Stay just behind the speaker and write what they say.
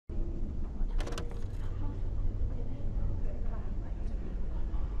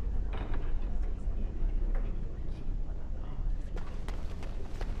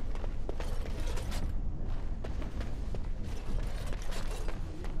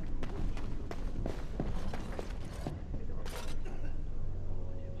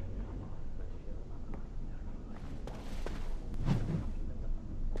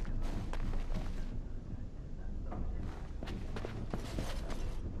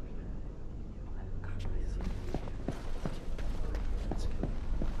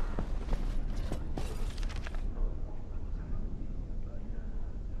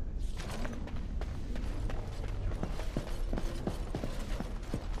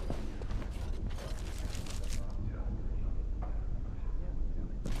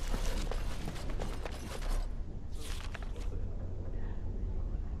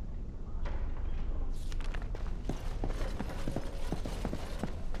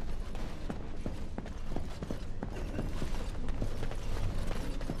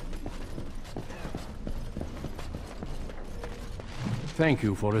Thank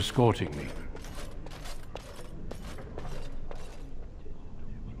you for escorting me.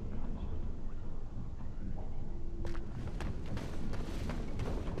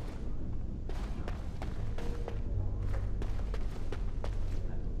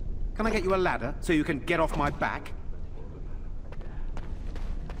 Can I get you a ladder so you can get off my back?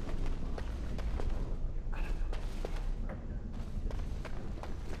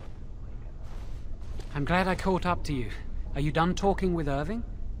 I'm glad I caught up to you. Are you done talking with Irving?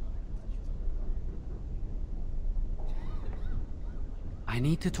 I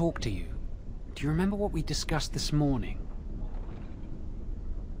need to talk to you. Do you remember what we discussed this morning?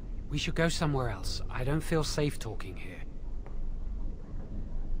 We should go somewhere else. I don't feel safe talking here.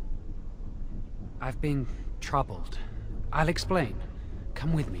 I've been troubled. I'll explain.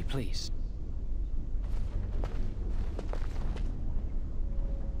 Come with me, please.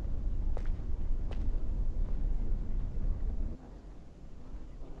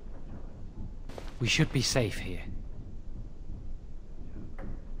 We should be safe here.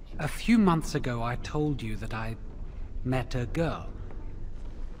 A few months ago, I told you that I met a girl.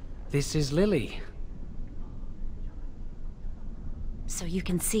 This is Lily. So you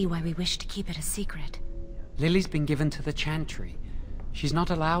can see why we wish to keep it a secret. Lily's been given to the Chantry. She's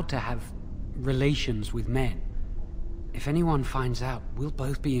not allowed to have relations with men. If anyone finds out, we'll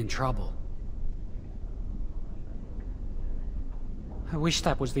both be in trouble. I wish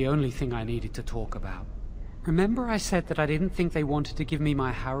that was the only thing I needed to talk about. Remember I said that I didn't think they wanted to give me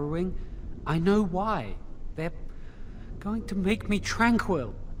my harrowing? I know why. They're going to make me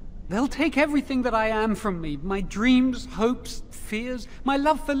tranquil. They'll take everything that I am from me. My dreams, hopes, fears, my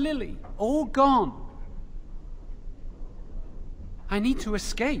love for Lily. All gone. I need to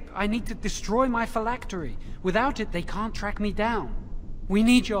escape. I need to destroy my phylactery. Without it, they can't track me down. We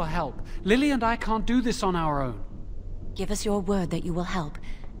need your help. Lily and I can't do this on our own. Give us your word that you will help,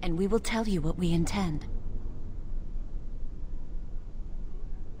 and we will tell you what we intend.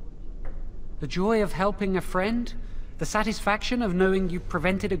 The joy of helping a friend? The satisfaction of knowing you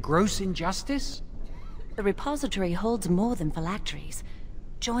prevented a gross injustice? The repository holds more than phylacteries.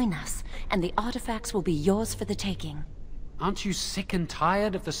 Join us, and the artifacts will be yours for the taking. Aren't you sick and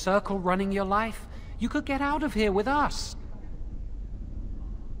tired of the Circle running your life? You could get out of here with us.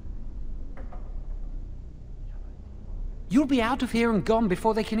 You'll be out of here and gone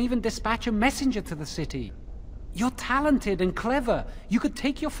before they can even dispatch a messenger to the city. You're talented and clever. You could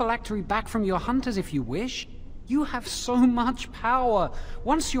take your phylactery back from your hunters if you wish. You have so much power.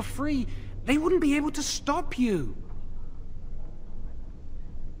 Once you're free, they wouldn't be able to stop you.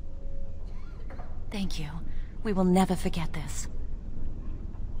 Thank you. We will never forget this.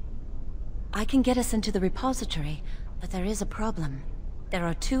 I can get us into the repository, but there is a problem. There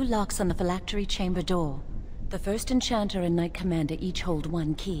are 2 locks on the phylactery chamber door. The First Enchanter and Knight Commander each hold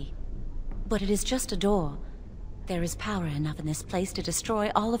 1 key. But it is just a door. There is power enough in this place to destroy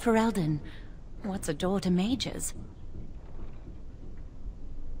all of Ferelden. What's a door to mages?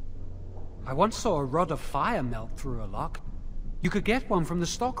 I once saw a rod of fire melt through a lock. You could get one from the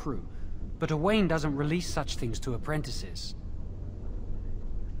stockroom, but Owain doesn't release such things to apprentices.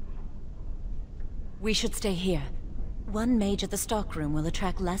 We should stay here. 1 mage at the stockroom will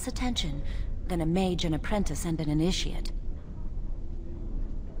attract less attention than a mage, an apprentice, and an initiate.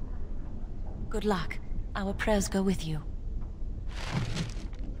 Good luck. Our prayers go with you.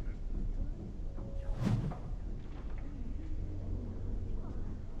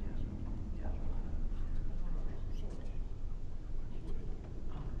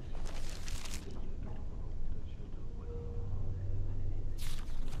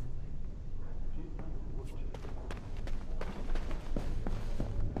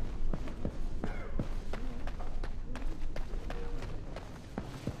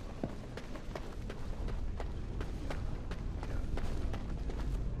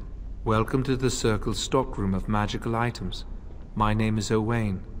 Welcome to the Circle's stockroom of magical items. My name is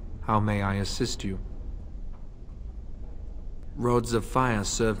Owain. How may I assist you? Rods of fire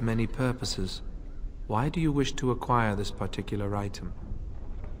serve many purposes. Why do you wish to acquire this particular item?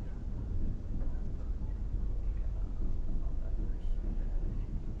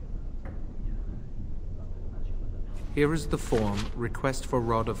 Here is the form, Request for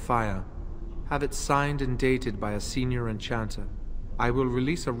Rod of Fire. Have it signed and dated by a senior enchanter. I will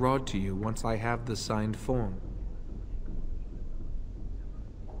release a rod to you once I have the signed form.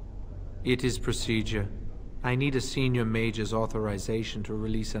 It is procedure. I need a senior mage's authorization to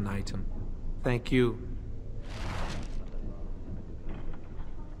release an item. Thank you.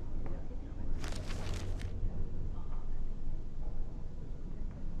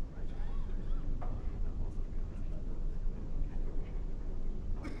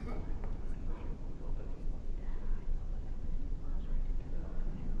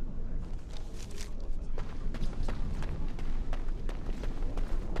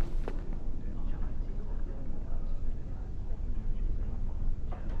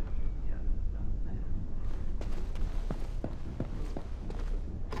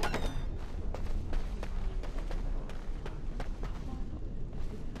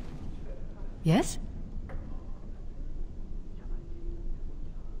 Yes?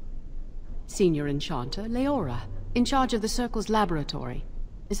 Senior Enchanter, Leora, in charge of the Circle's laboratory.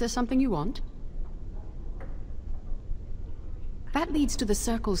 Is there something you want? That leads to the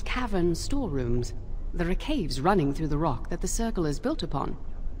Circle's cavern storerooms. There are caves running through the rock that the Circle is built upon.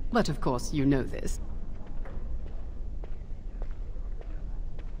 But of course, you know this.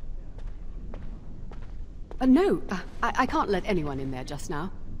 No, I can't let anyone in there just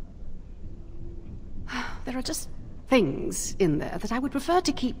now. There are just things in there that I would prefer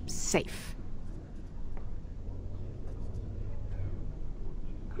to keep safe.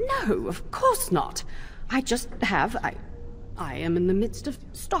 No, of course not. I just have... I am in the midst of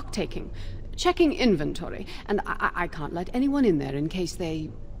stock taking, checking inventory, and I can't let anyone in there in case they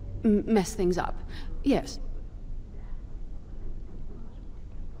mess things up. Yes.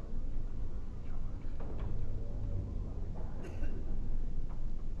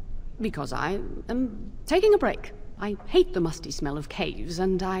 Because I am taking a break. I hate the musty smell of caves,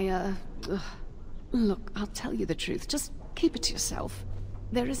 and Look, I'll tell you the truth. Just keep it to yourself.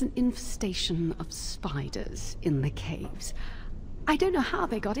 There is an infestation of spiders in the caves. I don't know how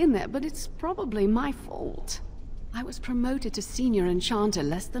they got in there, but it's probably my fault. I was promoted to Senior Enchanter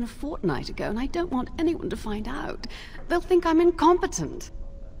less than a fortnight ago, and I don't want anyone to find out. They'll think I'm incompetent.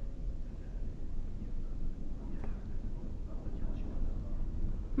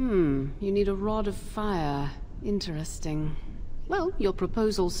 You need a rod of fire. Interesting. Well, your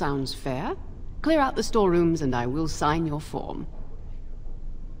proposal sounds fair. Clear out the storerooms and I will sign your form.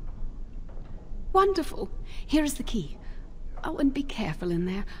 Wonderful. Here is the key. Oh, and be careful in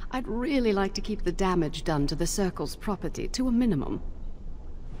there. I'd really like to keep the damage done to the Circle's property to a minimum.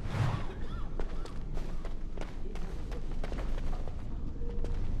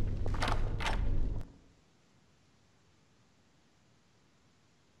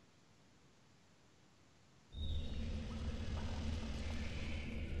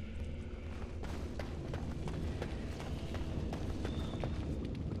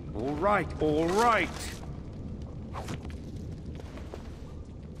 All right, all right.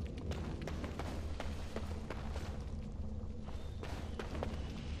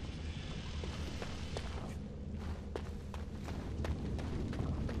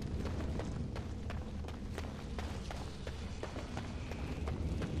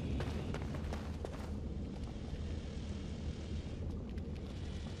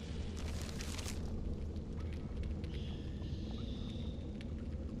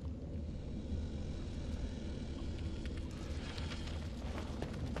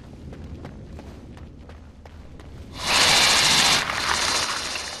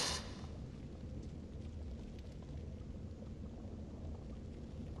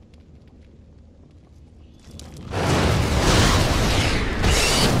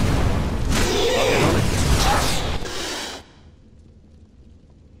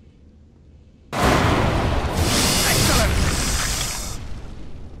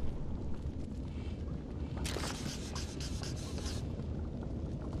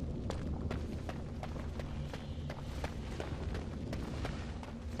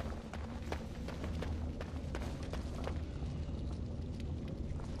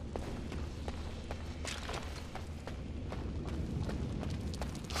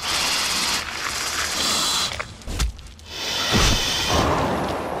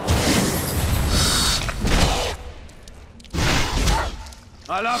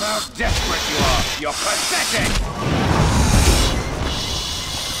 I love how desperate you are. You're pathetic!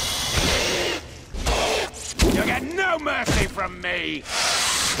 You'll get no mercy from me!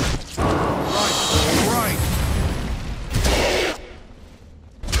 All right.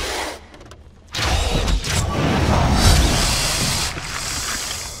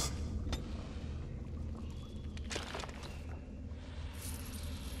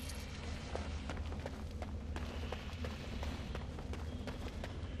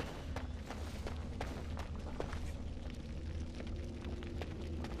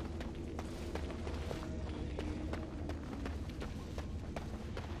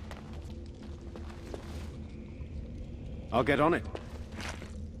 I'll get on it.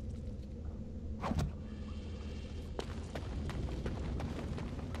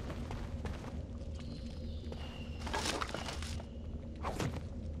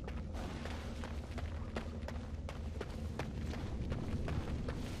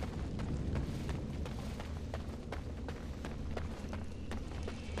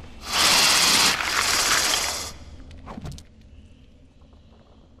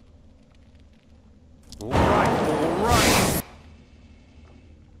 All right.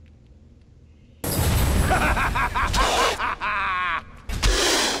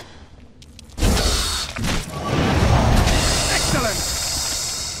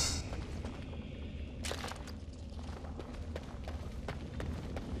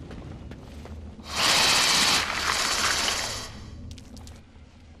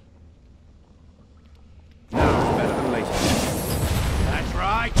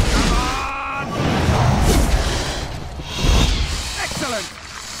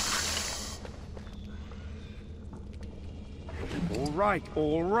 right,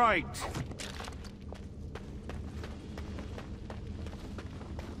 all right.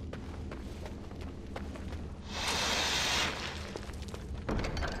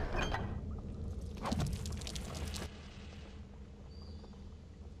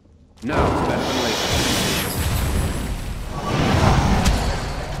 Now it's better than later.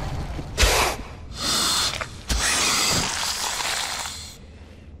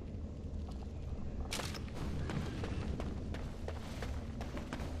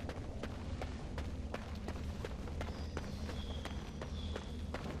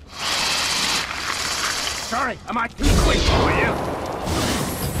 Sorry, am I too quick for you?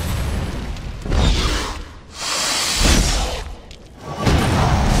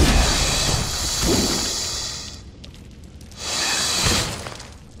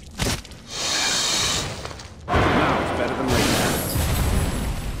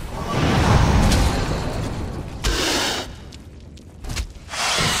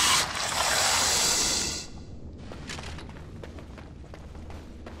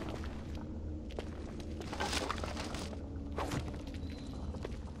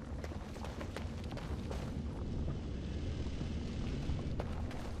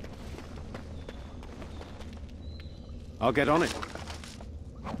 I'll get on it.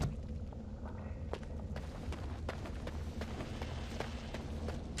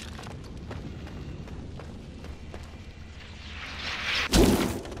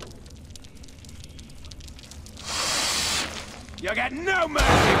 You get no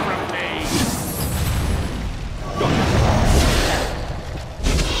mercy from me!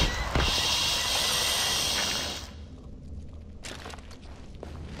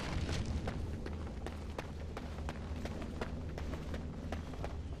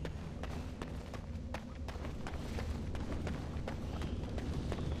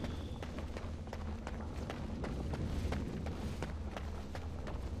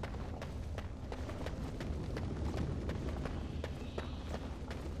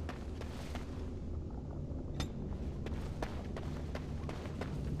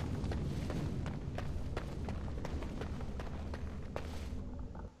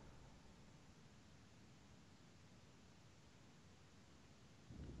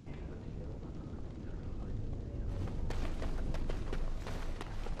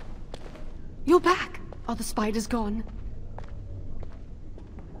 You're back! Are the spiders gone?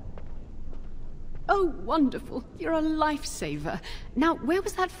 Oh, wonderful. You're a lifesaver. Now, where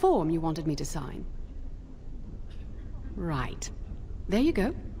was that form you wanted me to sign? Right. There you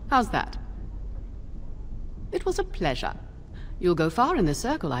go. How's that? It was a pleasure. You'll go far in the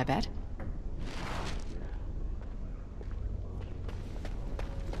circle, I bet.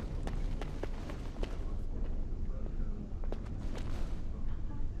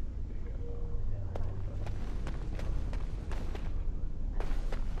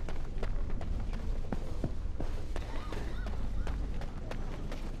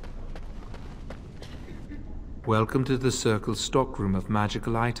 Welcome to the Circle's stockroom of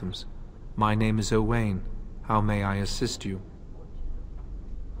magical items. My name is Owain. How may I assist you?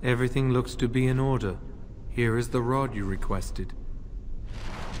 Everything looks to be in order. Here is the rod you requested.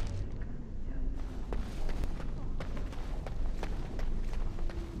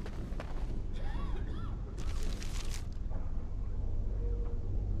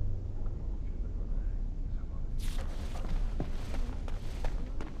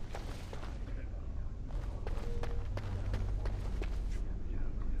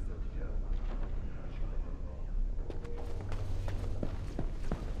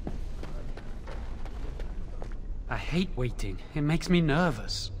 I hate waiting. It makes me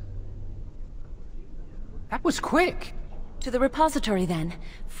nervous. That was quick! To the repository, then.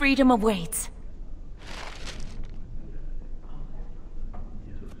 Freedom awaits.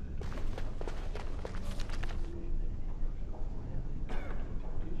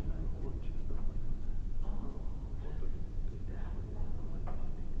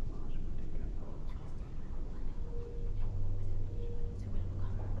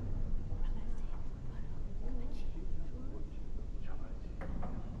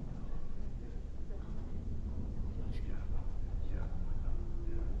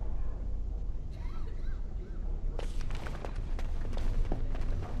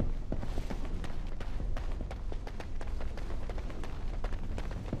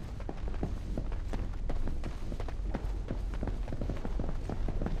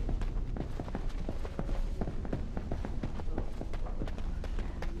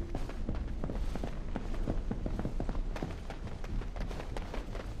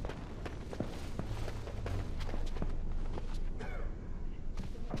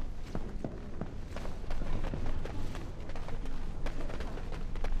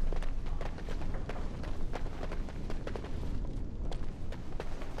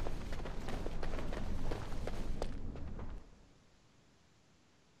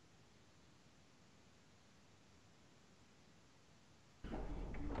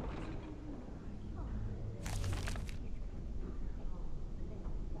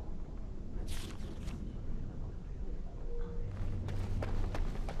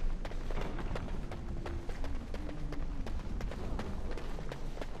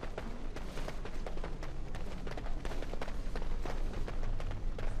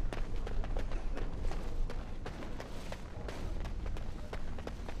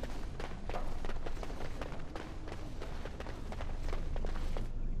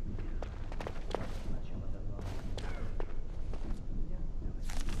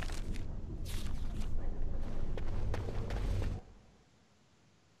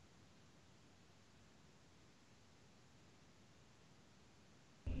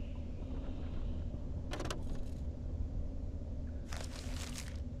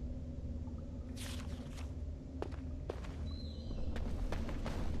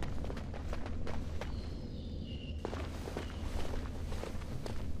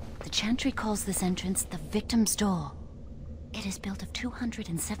 Chantry calls this entrance the Victim's Door. It is built of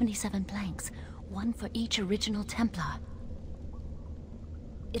 277 planks, one for each original Templar.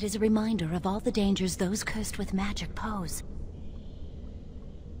 It is a reminder of all the dangers those cursed with magic pose.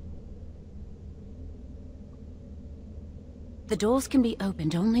 The doors can be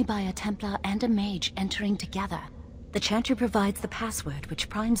opened only by a Templar and a Mage entering together. The Chantry provides the password, which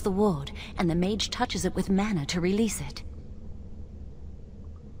primes the ward, and the Mage touches it with mana to release it.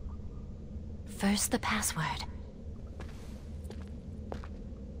 First, the password.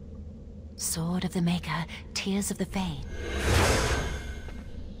 Sword of the Maker, Tears of the Fade.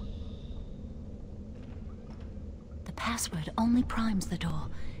 The password only primes the door.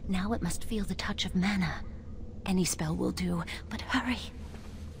 Now it must feel the touch of mana. Any spell will do, but hurry!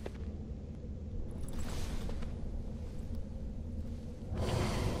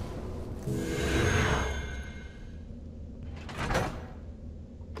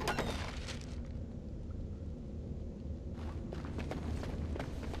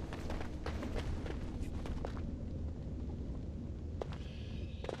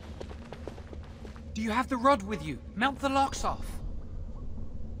 Do you have the rod with you? Melt the locks off.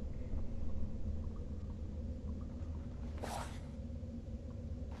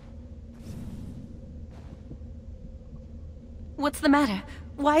 What's the matter?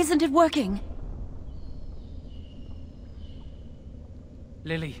 Why isn't it working?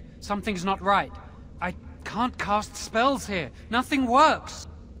 Lily, something's not right. I can't cast spells here. Nothing works.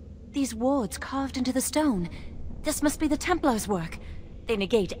 These wards carved into the stone. This must be the Templars' work. They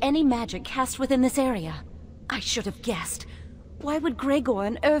negate any magic cast within this area. I should have guessed. Why would Gregor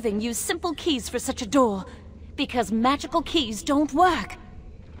and Irving use simple keys for such a door? Because magical keys don't work.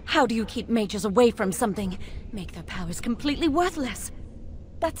 How do you keep mages away from something? Make their powers completely worthless.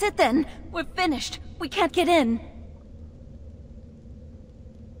 That's it then. We're finished. We can't get in.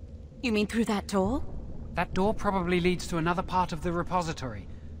 You mean through that door? That door probably leads to another part of the repository.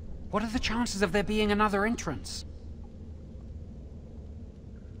 What are the chances of there being another entrance?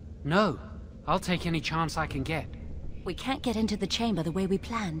 No. I'll take any chance I can get. We can't get into the chamber the way we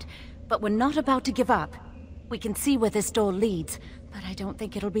planned, but we're not about to give up. We can see where this door leads, but I don't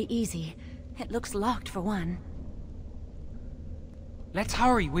think it'll be easy. It looks locked for one. Let's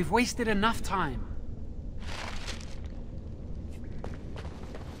hurry. We've wasted enough time.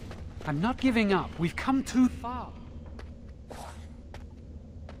 I'm not giving up. We've come too far.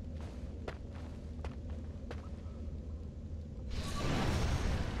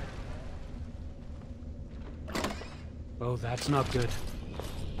 Oh, that's not good.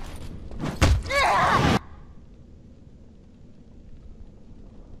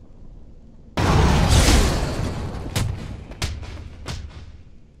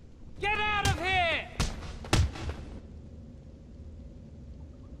 Get out of here!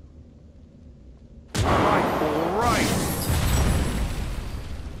 All right.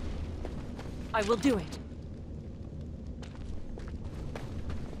 I will do it.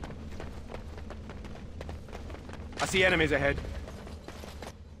 I see enemies ahead.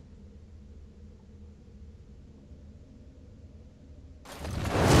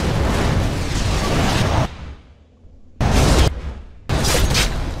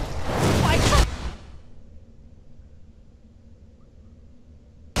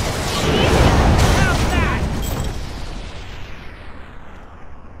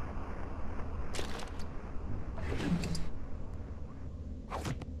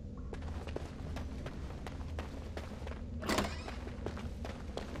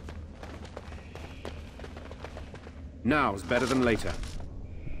 Now's better than later.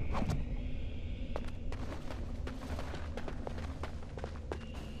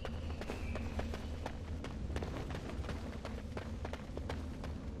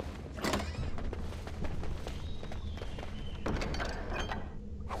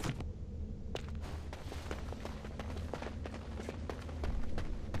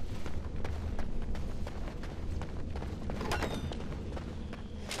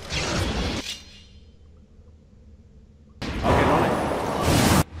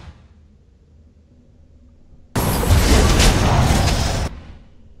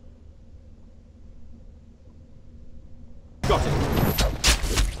 Got it.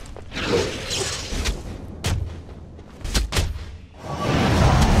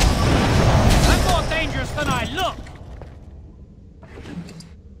 I'm more dangerous than I look!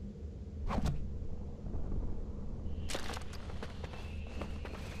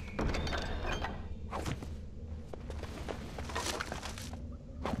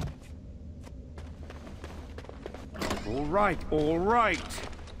 All right, all right.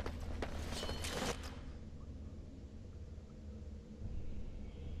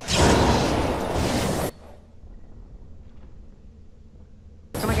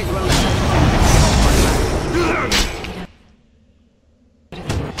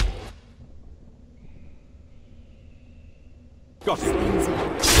 Got it. Spins it.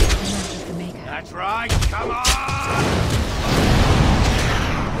 Magic the maker. That's right. Come on!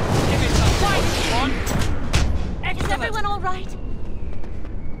 Give it a fight, one! Is everyone all right?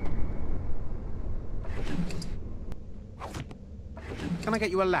 Can I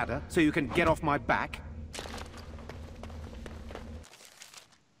get you a ladder so you can get off my back?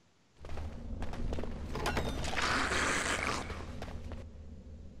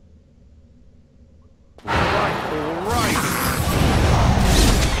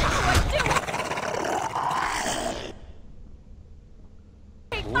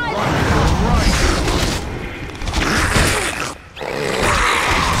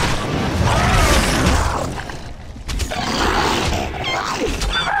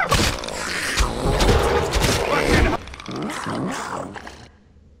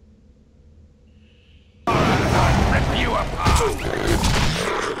 All right. Rip you apart!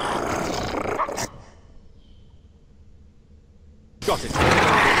 Got it.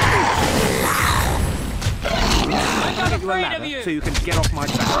 I'm not Get you a afraid ladder of you! so you can get off my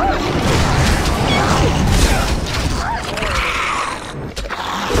back.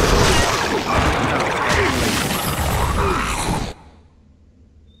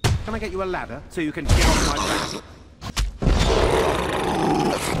 Can I get you a ladder so you can get off my back?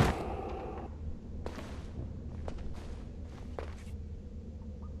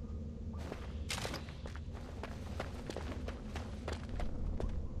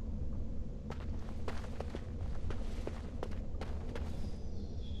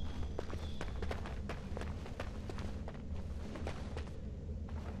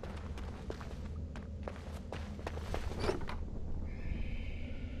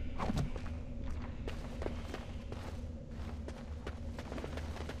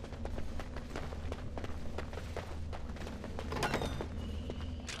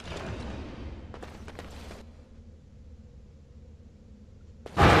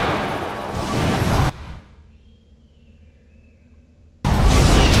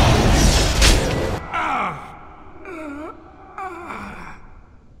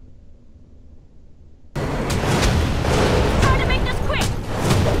 Try to make this quick!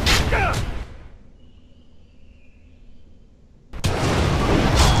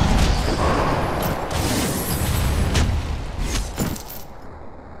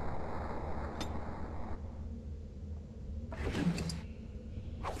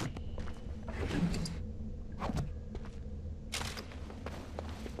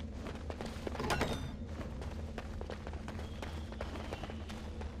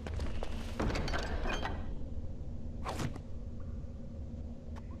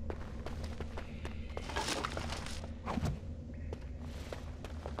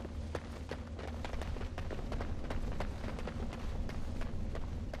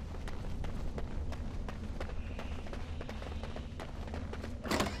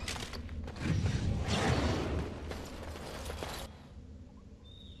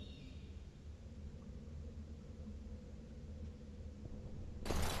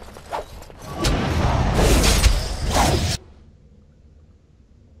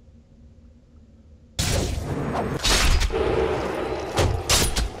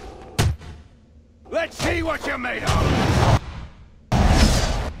 Let's see what you're made of!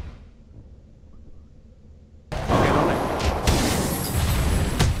 Okay, on it.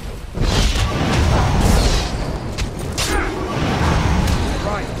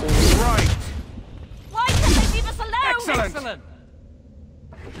 Right, all right. Why can't they leave us alone? Excellent. Excellent!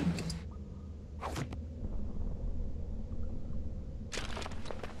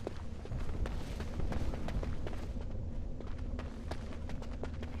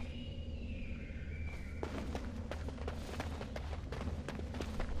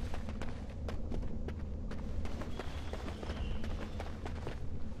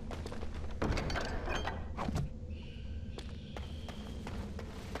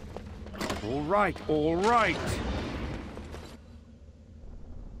 All right, all right.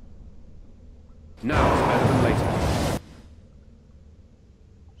 Now it's better than later.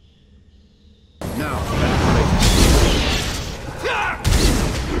 Now it's better than later.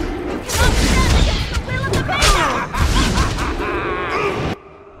 Cannot stand against the will of the maker!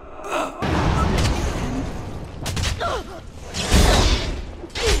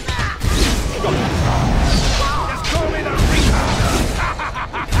 Just call me the Reaper!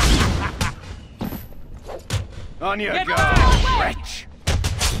 On your Get go, out! wretch!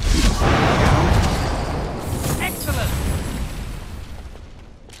 Excellent!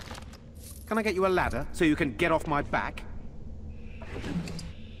 Can I get you a ladder so you can get off my back?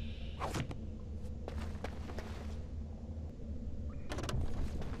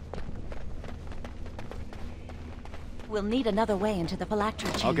 We'll need another way into the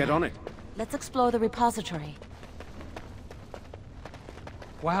phylactery chamber. I'll get on it. Let's explore the repository.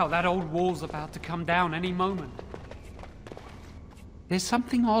 Wow, that old wall's about to come down any moment. There's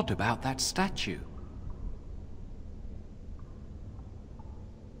something odd about that statue.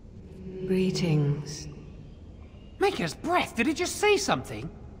 Greetings. Maker's breath, did it just say something?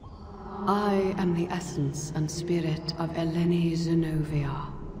 I am the essence and spirit of Eleni Zenobia,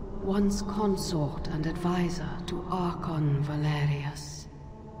 once consort and advisor to Archon Valerius.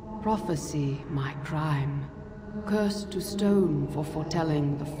 Prophecy my crime, cursed to stone for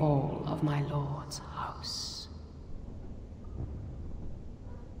foretelling the fall of my lord's house.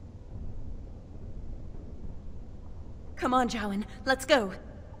 Come on, Jowan, let's go.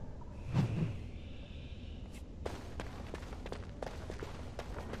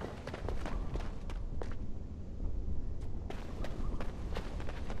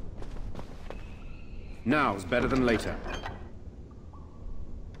 Now's better than later.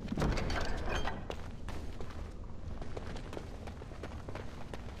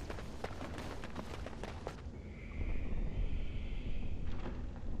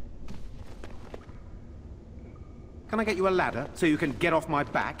 Can I get you a ladder so you can get off my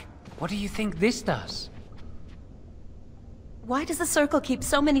back? What do you think this does? Why does the Circle keep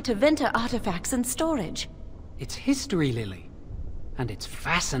so many Tevinter artifacts in storage? It's history, Lily. And it's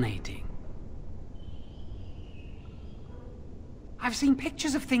fascinating. I've seen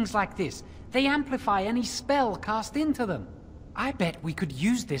pictures of things like this. They amplify any spell cast into them. I bet we could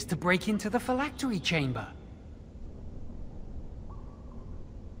use this to break into the phylactery chamber.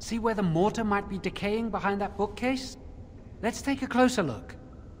 See where the mortar might be decaying behind that bookcase? Let's take a closer look.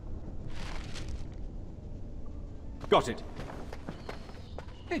 Got it.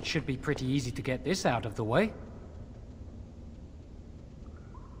 It should be pretty easy to get this out of the way.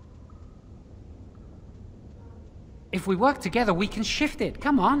 If we work together, we can shift it.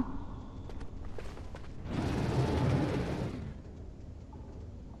 Come on.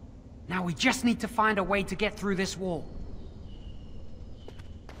 Now we just need to find a way to get through this wall.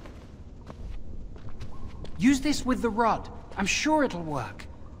 Use this with the rod. I'm sure it'll work.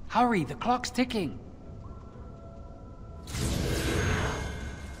 Hurry, the clock's ticking.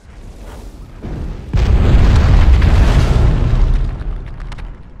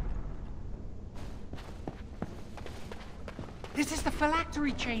 This is the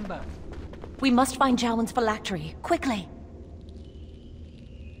phylactery chamber. We must find Jowan's phylactery, quickly.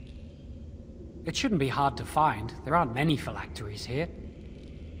 It shouldn't be hard to find. There aren't many phylacteries here.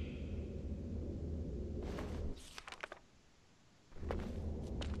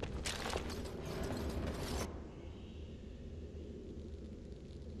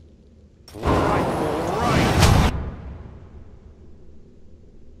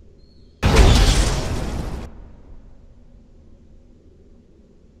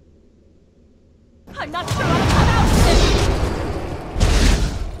 I'm not sure I'll come out of this!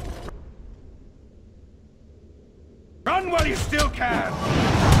 Run while you still can!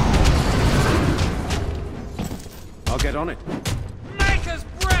 I'll get on it. Maker's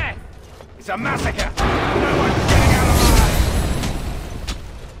breath! It's a massacre! No one's getting out alive!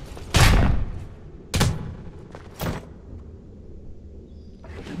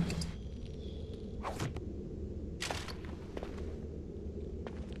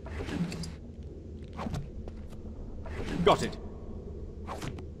 Got it.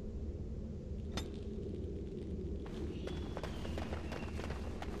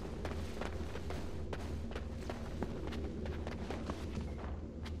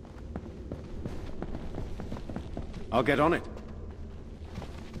 I'll get on it.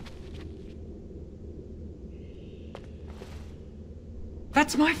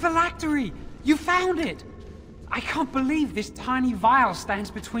 That's my phylactery! You found it! I can't believe this tiny vial stands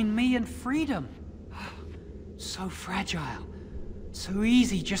between me and freedom. So fragile. So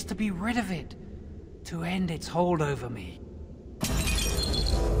easy just to be rid of it. To end its hold over me.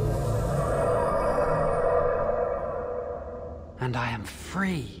 And I am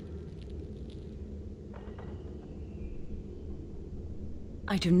free.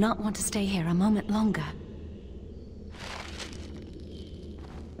 I do not want to stay here a moment longer.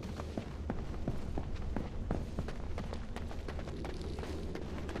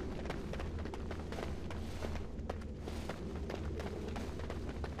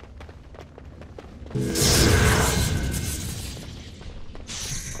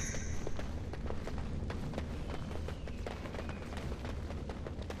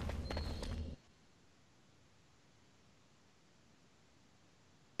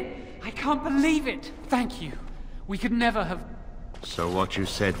 I can't believe it! Thank you. We could never have... So what you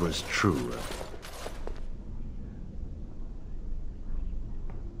said was true.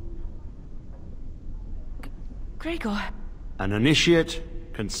 Gregor. An initiate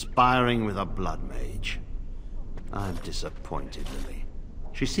conspiring with a blood mage. I'm disappointed, Lily.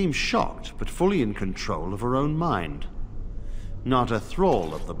 She seems shocked, but fully in control of her own mind. Not a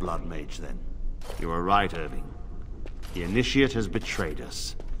thrall of the blood mage, then. You were right, Irving. The initiate has betrayed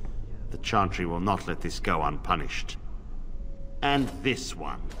us. The Chantry will not let this go unpunished. And this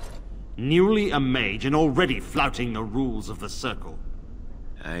one. Newly a mage and already flouting the rules of the Circle.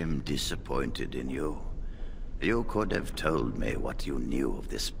 I'm disappointed in you. You could have told me what you knew of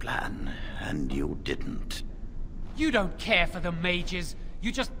this plan, and you didn't. You don't care for the mages.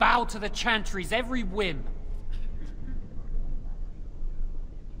 You just bow to the Chantry's every whim.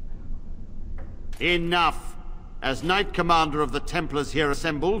 Enough! As Knight Commander of the Templars here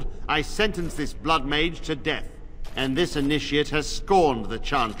assembled, I sentence this blood mage to death. And this initiate has scorned the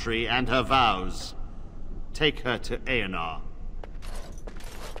Chantry and her vows. Take her to Aenar.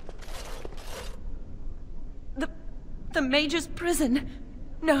 The Mage's prison.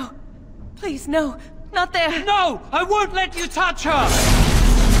 No. Please, no. Not there. No! I won't let you touch her!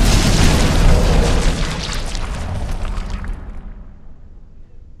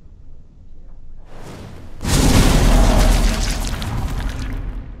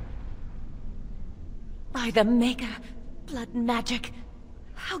 By the Maker. Blood magic.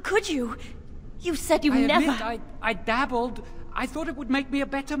 How could you? You said you never... Admit, I dabbled. I thought it would make me a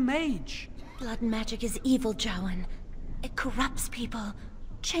better mage. Blood magic is evil, Jowan. It corrupts people.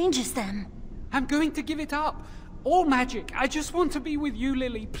 Changes them. I'm going to give it up. All magic. I just want to be with you,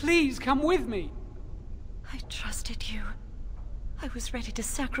 Lily. Please come with me. I trusted you. I was ready to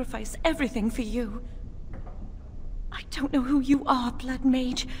sacrifice everything for you. I don't know who you are, Blood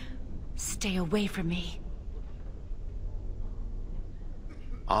Mage. Stay away from me.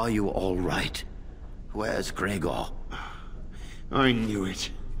 Are you all right? Where's Gregor? I knew it.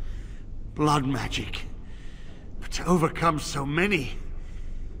 Blood magic. But to overcome so many,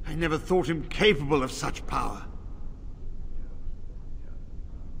 I never thought him capable of such power.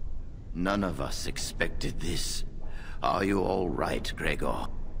 None of us expected this. Are you all right, Gregor?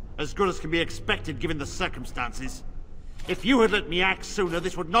 As good as can be expected given the circumstances. If you had let me act sooner,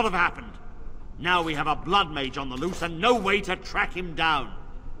 this would not have happened. Now we have a blood mage on the loose and no way to track him down.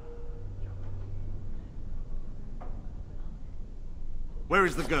 Where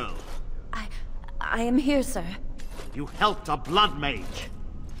is the girl? I am here, sir. You helped a blood mage.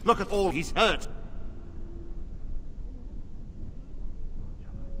 Look at all he's hurt.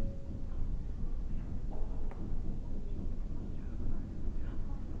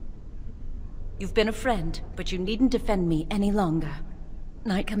 You've been a friend, but you needn't defend me any longer.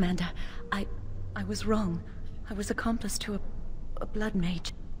 Knight Commander, I was wrong. I was accomplice to a blood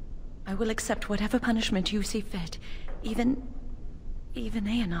mage. I will accept whatever punishment you see fit, even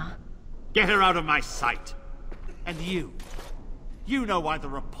Aenar. Get her out of my sight. And you know why the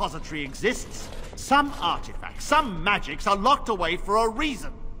repository exists? Some artifacts, some magics are locked away for a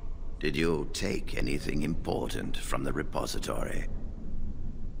reason. Did you take anything important from the repository?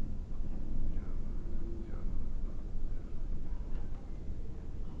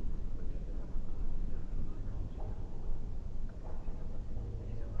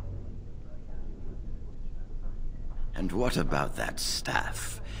 And what about that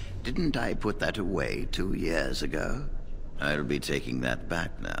staff? Didn't I put that away 2 years ago? I'll be taking that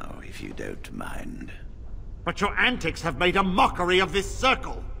back now, if you don't mind. But your antics have made a mockery of this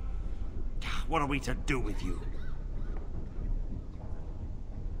circle. What are we to do with you?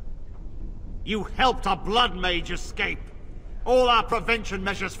 You helped a blood mage escape. All our prevention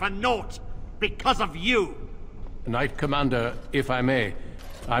measures for naught, because of you. Knight Commander, if I may,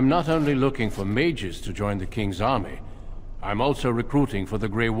 I'm not only looking for mages to join the King's army, I'm also recruiting for the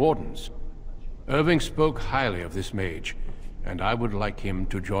Grey Wardens. Irving spoke highly of this mage, and I would like him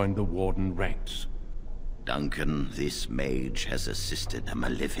to join the Warden ranks. Duncan, this mage has assisted the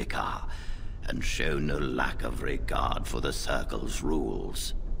Malefica, and shown no lack of regard for the Circle's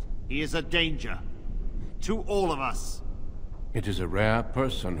rules. He is a danger. To all of us. It is a rare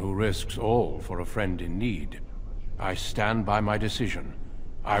person who risks all for a friend in need. I stand by my decision.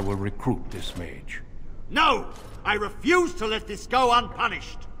 I will recruit this mage. No! I refuse to let this go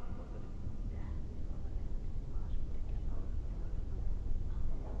unpunished!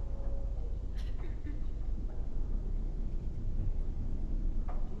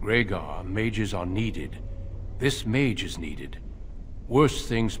 Rhaegar, mages are needed. This mage is needed. Worse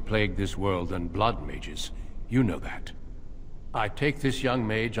things plague this world than blood mages. You know that. I take this young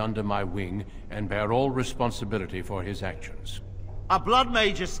mage under my wing and bear all responsibility for his actions. A blood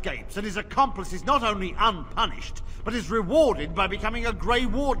mage escapes and his accomplice is not only unpunished, but is rewarded by becoming a Grey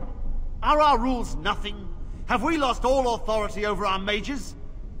Warden. Are our rules nothing? Have we lost all authority over our mages?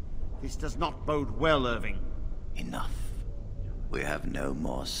 This does not bode well, Irving. Enough. We have no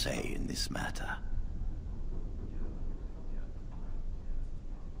more say in this matter.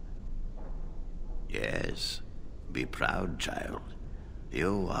 Yes, be proud, child.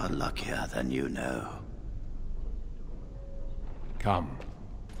 You are luckier than you know. Come.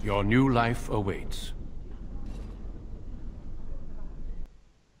 Your new life awaits.